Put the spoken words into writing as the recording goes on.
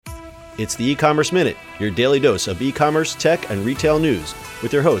It's the E-Commerce Minute, your daily dose of e-commerce, tech, and retail news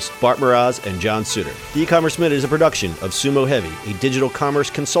with your hosts Bart Mraz and John Suter. The E-Commerce Minute is a production of Sumo Heavy, a digital commerce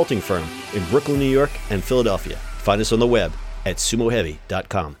consulting firm in Brooklyn, New York, and Philadelphia. Find us on the web at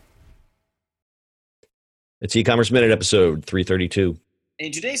sumoheavy.com. It's E-Commerce Minute episode 332.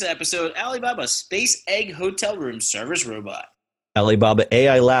 In today's episode, Alibaba Space Egg Hotel Room Service Robot. Alibaba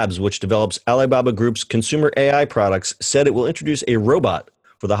AI Labs, which develops Alibaba Group's consumer AI products, said it will introduce a robot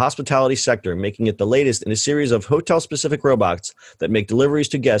for the hospitality sector, making it the latest in a series of hotel-specific robots that make deliveries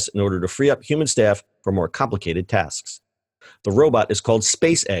to guests in order to free up human staff for more complicated tasks. The robot is called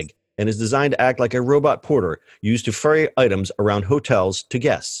Space Egg and is designed to act like a robot porter used to ferry items around hotels to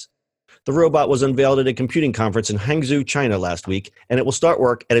guests. The robot was unveiled at a computing conference in Hangzhou, China last week, and it will start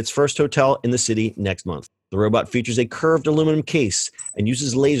work at its first hotel in the city next month. The robot features a curved aluminum case and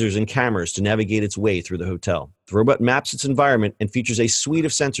uses lasers and cameras to navigate its way through the hotel. The robot maps its environment and features a suite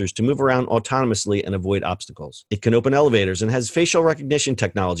of sensors to move around autonomously and avoid obstacles. It can open elevators and has facial recognition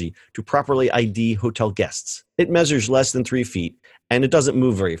technology to properly ID hotel guests. It measures less than 3 feet, and it doesn't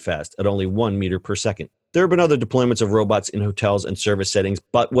move very fast at only 1 meter per second. There have been other deployments of robots in hotels and service settings,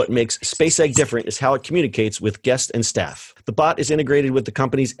 but what makes Space Egg different is how it communicates with guests and staff. The bot is integrated with the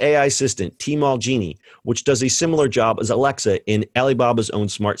company's AI assistant, Tmall Genie, which does a similar job as Alexa in Alibaba's own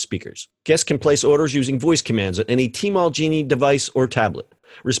smart speakers. Guests can place orders using voice commands on any Tmall Genie device or tablet.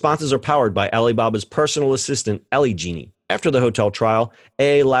 Responses are powered by Alibaba's personal assistant, Ali Genie. After the hotel trial,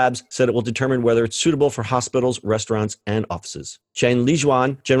 AI Labs said it will determine whether it's suitable for hospitals, restaurants, and offices. Chen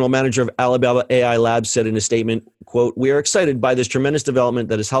Lijuan, general manager of Alibaba AI Labs, said in a statement, quote, "We are excited by this tremendous development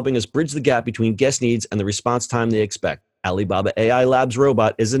that is helping us bridge the gap between guest needs and the response time they expect. Alibaba AI Labs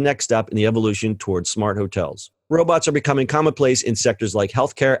robot is the next step in the evolution towards smart hotels." Robots are becoming commonplace in sectors like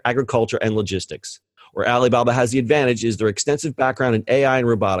healthcare, agriculture, and logistics. Where Alibaba has the advantage is their extensive background in AI and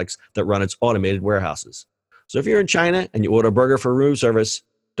robotics that run its automated warehouses. So if you're in China and you order a burger for room service,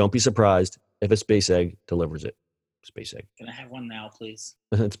 don't be surprised if a Space Egg delivers it. Space Egg. Can I have one now, please?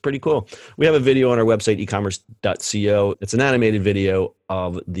 It's pretty cool. We have a video on our website, ecommerce.co. It's an animated video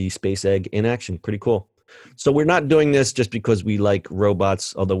of the Space Egg in action. Pretty cool. So we're not doing this just because we like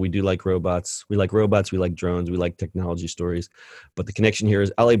robots, although we do like robots. We like robots, we like drones, we like technology stories. But the connection here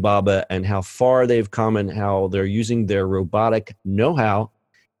is Alibaba and how far they've come and how they're using their robotic know-how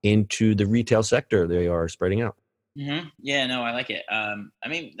into the retail sector they are spreading out. Mm-hmm. Yeah, no, I like it. I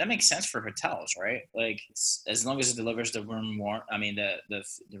mean, that makes sense for hotels, right? Like, as long as it delivers the room warm. I mean,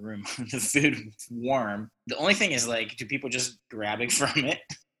 the room, the food warm. The only thing is, like, do people just grabbing from it?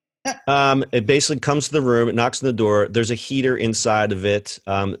 It basically comes to the room, it knocks on the door. There's a heater inside of it.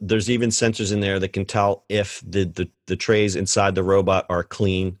 There's even sensors in there that can tell if the trays inside the robot are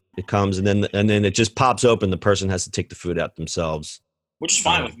clean. It comes and then it just pops open. The person has to take the food out themselves. Which is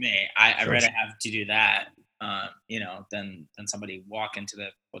fine with me. I'd Sure. rather have to do that, than somebody walk into the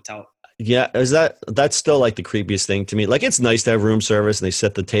hotel. Yeah, that's still like the creepiest thing to me. Like, it's nice to have room service and they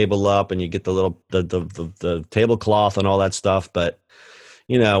set the table up and you get the little the tablecloth and all that stuff, but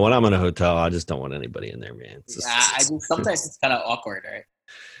when I'm in a hotel, I just don't want anybody in there, man. Sometimes it's kind of awkward, right?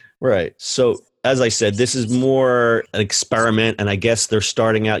 Right. So, as I said, this is more an experiment, and I guess they're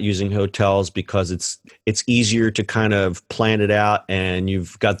starting out using hotels because it's easier to kind of plan it out, and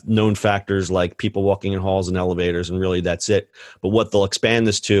you've got known factors like people walking in halls and elevators, and really that's it. But what they'll expand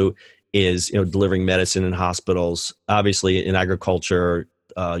this to is delivering medicine in hospitals. Obviously, in agriculture,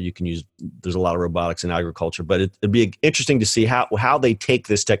 you can use. There's a lot of robotics in agriculture, but it'd be interesting to see how they take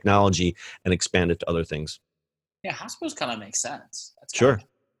this technology and expand it to other things. Yeah, hospitals kind of make sense. That's Sure.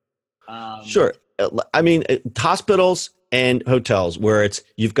 Sure. I mean, hospitals and hotels where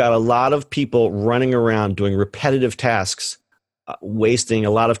you've got a lot of people running around doing repetitive tasks, wasting a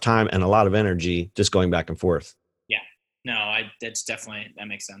lot of time and a lot of energy just going back and forth. Yeah. No, that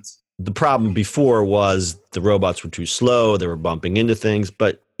makes sense. The problem before was the robots were too slow. They were bumping into things,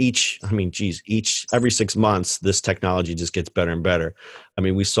 but every 6 months, this technology just gets better and better. I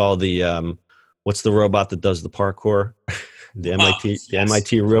mean, we saw what's the robot that does the parkour? The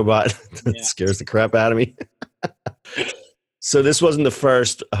MIT robot that scares the crap out of me. So this wasn't the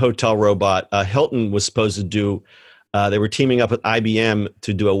first hotel robot. Hilton was supposed to do, they were teaming up with IBM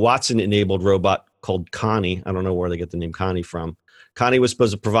to do a Watson-enabled robot called Connie. I don't know where they get the name Connie from. Connie was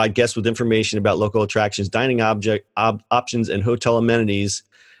supposed to provide guests with information about local attractions, dining options, and hotel amenities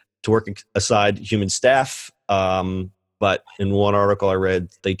to work aside human staff. But in one article I read,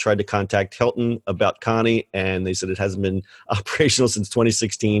 they tried to contact Hilton about Connie, and they said it hasn't been operational since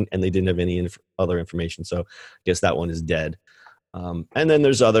 2016, and they didn't have any other information. So I guess that one is dead. And then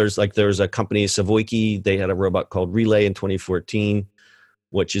there's others, like there's a company, Savoyki. They had a robot called Relay in 2014.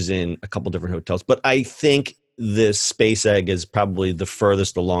 which is in a couple different hotels. But I think this Space Egg is probably the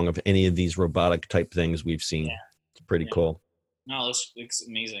furthest along of any of these robotic type things we've seen. Yeah. It's pretty cool. No, it looks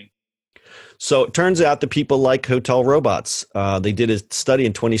amazing. So it turns out that people like hotel robots. They did a study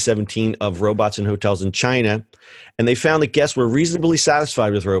in 2017 of robots in hotels in China, and they found that guests were reasonably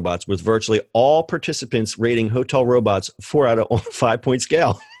satisfied with robots, with virtually all participants rating hotel robots 4 out of 5-point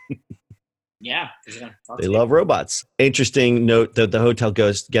scale. Yeah. They love robots. Interesting note that the hotel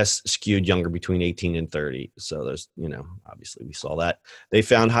guests skewed younger, between 18 and 30. So there's, obviously we saw that. They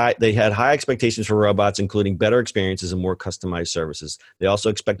had high expectations for robots, including better experiences and more customized services. They also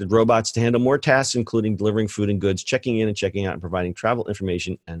expected robots to handle more tasks, including delivering food and goods, checking in and checking out, and providing travel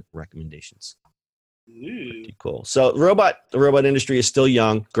information and recommendations. Pretty cool. So the robot industry is still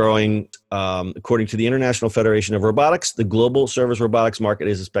young, growing. According to the International Federation of Robotics, the global service robotics market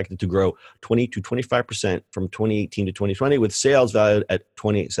is expected to grow 20 to 25% from 2018 to 2020, with sales valued at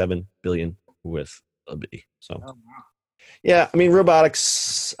 $27 billion with a B. So, yeah, I mean,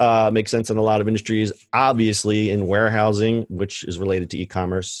 robotics makes sense in a lot of industries. Obviously, in warehousing, which is related to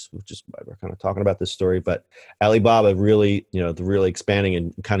e-commerce, which is why we're kind of talking about this story. But Alibaba really, they're really expanding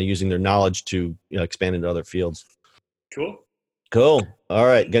and kind of using their knowledge to expand into other fields. Cool. All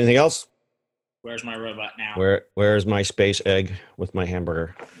right. Got anything else? Where's my robot now? Where's my Space Egg with my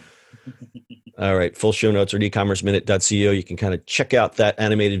hamburger? All right. Full show notes are at ecommerceminute.co. You can kind of check out that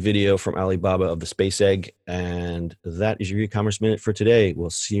animated video from Alibaba of the Space Egg. And that is your e-commerce minute for today. We'll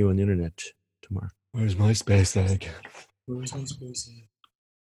see you on the internet tomorrow. Where's my Space Egg? Where's my Space Egg?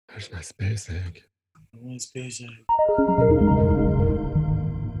 Where's my Space Egg? My Space Egg.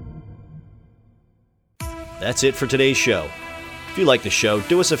 That's it for today's show. If you like the show,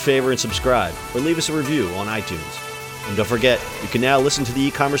 do us a favor and subscribe or leave us a review on iTunes. And don't forget, you can now listen to the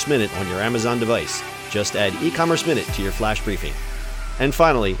e-commerce minute on your Amazon device. Just add e-commerce minute to your flash briefing. And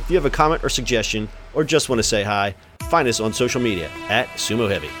finally, if you have a comment or suggestion or just want to say hi, find us on social media at Sumo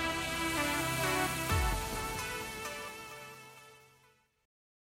Heavy.